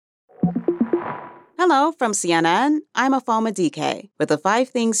Hello from CNN. I'm Afoma DK with the 5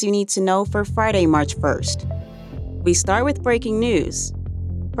 things you need to know for Friday, March 1st. We start with breaking news.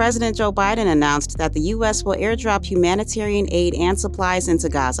 President Joe Biden announced that the U.S. will airdrop humanitarian aid and supplies into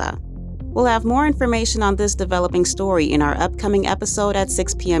Gaza. We'll have more information on this developing story in our upcoming episode at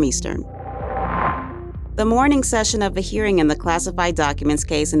 6 p.m. Eastern. The morning session of the hearing in the classified documents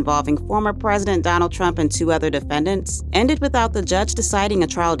case involving former President Donald Trump and 2 other defendants ended without the judge deciding a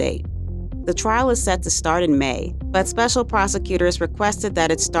trial date. The trial is set to start in May, but special prosecutors requested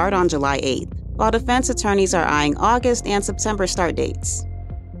that it start on July 8th, while defense attorneys are eyeing August and September start dates.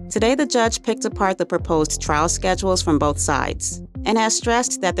 Today, the judge picked apart the proposed trial schedules from both sides and has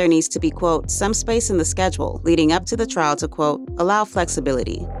stressed that there needs to be, quote, some space in the schedule leading up to the trial to, quote, allow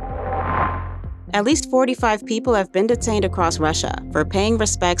flexibility. At least 45 people have been detained across Russia for paying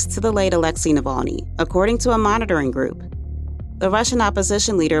respects to the late Alexei Navalny, according to a monitoring group. The Russian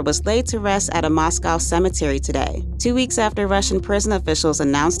opposition leader was laid to rest at a Moscow cemetery today, 2 weeks after Russian prison officials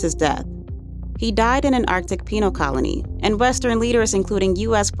announced his death. He died in an Arctic penal colony, and Western leaders, including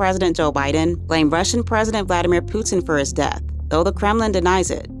U.S. President Joe Biden, blame Russian President Vladimir Putin for his death, though the Kremlin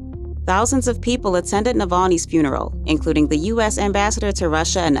denies it. Thousands of people attended Navalny's funeral, including the U.S. ambassador to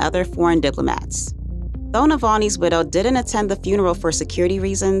Russia and other foreign diplomats. Though Navalny's widow didn't attend the funeral for security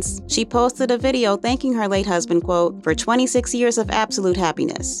reasons, she posted a video thanking her late husband, quote, for 26 years of absolute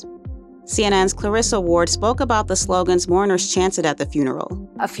happiness. CNN's Clarissa Ward spoke about the slogans mourners chanted at the funeral.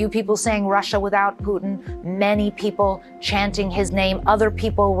 A few people saying Russia without Putin, many people chanting his name. Other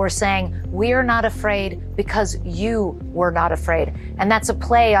people were saying, we're not afraid because you were not afraid. And that's a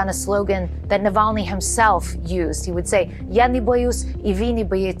play on a slogan that Navalny himself used. He would say, Я не боюсь, и вы не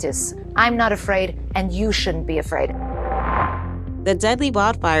боитесь. I'm not afraid, and you shouldn't be afraid. The deadly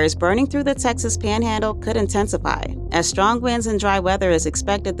wildfires burning through the Texas Panhandle could intensify, as strong winds and dry weather is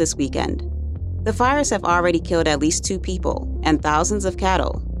expected this weekend. The fires have already killed at least 2 people and thousands of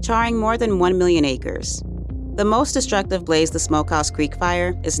cattle, charring more than 1 million acres. The most destructive blaze, the Smokehouse Creek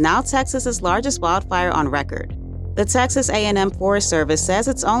Fire, is now Texas's largest wildfire on record. The Texas A&M Forest Service says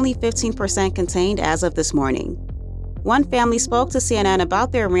it's only 15% contained as of this morning. One family spoke to CNN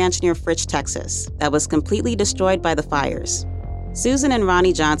about their ranch near Fritch, Texas, that was completely destroyed by the fires. Susan and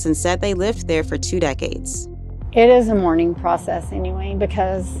Ronnie Johnson said they lived there for 2 decades. It is a mourning process anyway,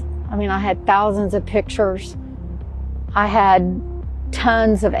 because, I had thousands of pictures. I had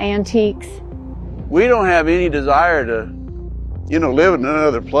tons of antiques. We don't have any desire to, live in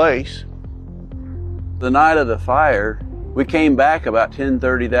another place. The night of the fire, we came back about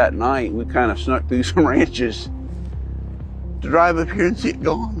 10:30 that night. We kind of snuck through some ranches to drive up here and see it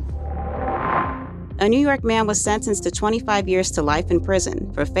gone. A New York man was sentenced to 25 years to life in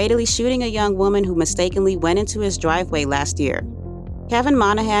prison for fatally shooting a young woman who mistakenly went into his driveway last year. Kevin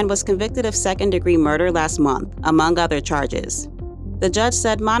Monahan was convicted of second-degree murder last month, among other charges. The judge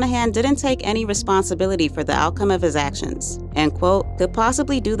said Monahan didn't take any responsibility for the outcome of his actions and, quote, could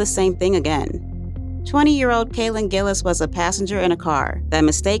possibly do the same thing again. 20-year-old Kaylin Gillis was a passenger in a car that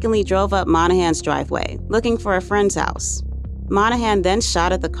mistakenly drove up Monahan's driveway, looking for a friend's house. Monahan then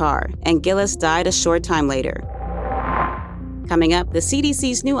shot at the car, and Gillis died a short time later. Coming up, the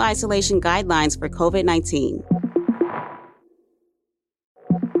CDC's new isolation guidelines for COVID-19.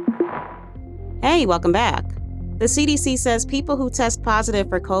 Hey, welcome back. The CDC says people who test positive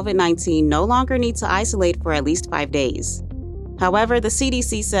for COVID-19 no longer need to isolate for at least 5 days. However, the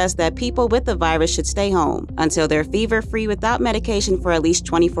CDC says that people with the virus should stay home until they're fever-free without medication for at least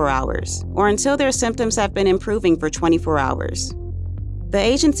 24 hours, or until their symptoms have been improving for 24 hours. The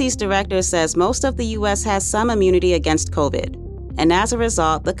agency's director says most of the U.S. has some immunity against COVID, and as a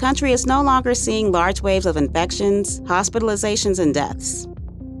result, the country is no longer seeing large waves of infections, hospitalizations, and deaths.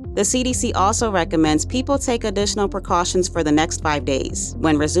 The CDC also recommends people take additional precautions for the next 5 days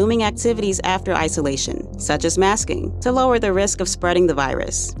when resuming activities after isolation, such as masking, to lower the risk of spreading the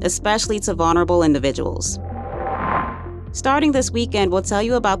virus, especially to vulnerable individuals. Starting this weekend, we'll tell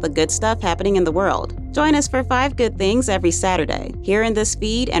you about the good stuff happening in the world. Join us for 5 good things every Saturday, here in this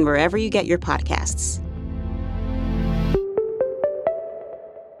feed and wherever you get your podcasts.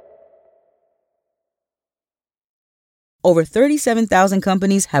 Over 37,000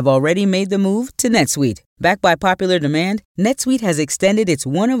 companies have already made the move to NetSuite. Backed by popular demand, NetSuite has extended its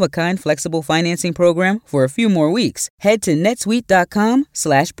one-of-a-kind flexible financing program for a few more weeks. Head to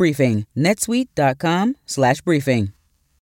netsuite.com/briefing. netsuite.com/briefing.